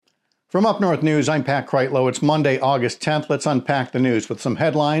From Up North News, I'm Pat Kreitlow. It's Monday, August 10th. Let's unpack the news with some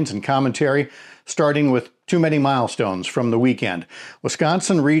headlines and commentary, starting with too many milestones from the weekend.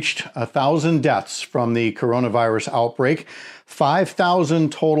 Wisconsin reached 1,000 deaths from the coronavirus outbreak,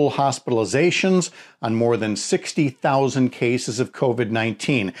 5,000 total hospitalizations on more than 60,000 cases of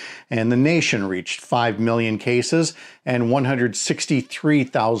COVID-19, and the nation reached 5 million cases and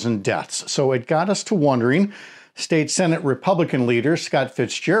 163,000 deaths. So it got us to wondering. State Senate Republican leader Scott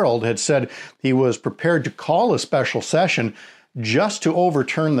Fitzgerald had said he was prepared to call a special session just to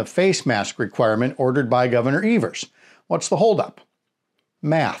overturn the face mask requirement ordered by Governor Evers. What's the holdup?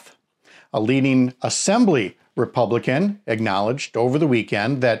 Math. A leading Assembly Republican acknowledged over the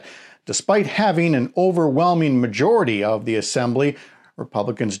weekend that despite having an overwhelming majority of the Assembly,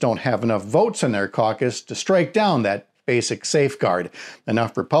 Republicans don't have enough votes in their caucus to strike down that basic safeguard.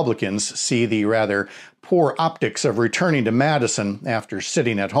 Enough Republicans see the rather poor optics of returning to Madison after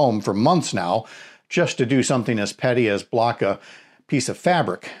sitting at home for months now just to do something as petty as block a piece of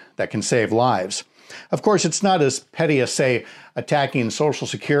fabric that can save lives. Of course, it's not as petty as, say, attacking Social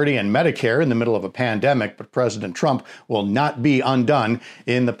Security and Medicare in the middle of a pandemic, but President Trump will not be undone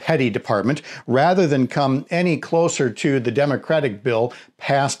in the petty department. Rather than come any closer to the Democratic bill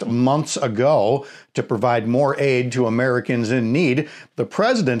passed months ago to provide more aid to Americans in need, the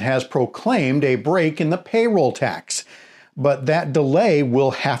president has proclaimed a break in the payroll tax. But that delay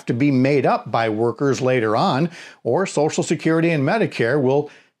will have to be made up by workers later on, or Social Security and Medicare will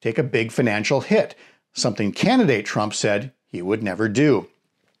take a big financial hit, something candidate Trump said he would never do.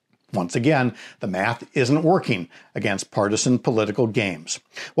 Once again, the math isn't working against partisan political games.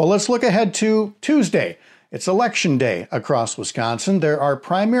 Well, let's look ahead to Tuesday. It's election day across Wisconsin. There are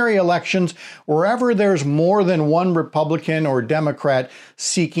primary elections wherever there's more than one Republican or Democrat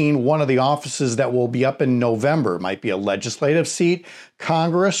seeking one of the offices that will be up in November. It might be a legislative seat,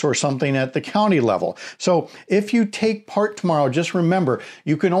 Congress, or something at the county level. So if you take part tomorrow, just remember,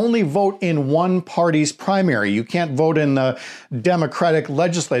 you can only vote in one party's primary. You can't vote in the Democratic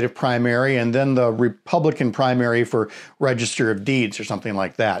legislative primary and then the Republican primary for Register of Deeds or something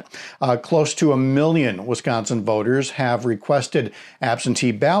like that. Close to 1 million Wisconsin voters have requested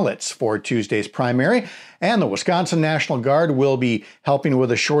absentee ballots for Tuesday's primary, and the Wisconsin National Guard will be helping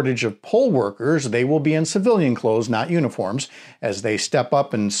with a shortage of poll workers. They will be in civilian clothes, not uniforms, as they step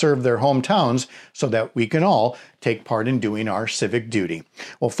up and serve their hometowns so that we can all take part in doing our civic duty.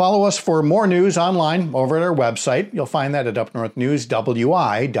 Well, follow us for more news online over at our website. You'll find that at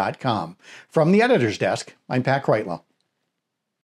upnorthnewswi.com. From the editor's desk, I'm Pat Kreitlow.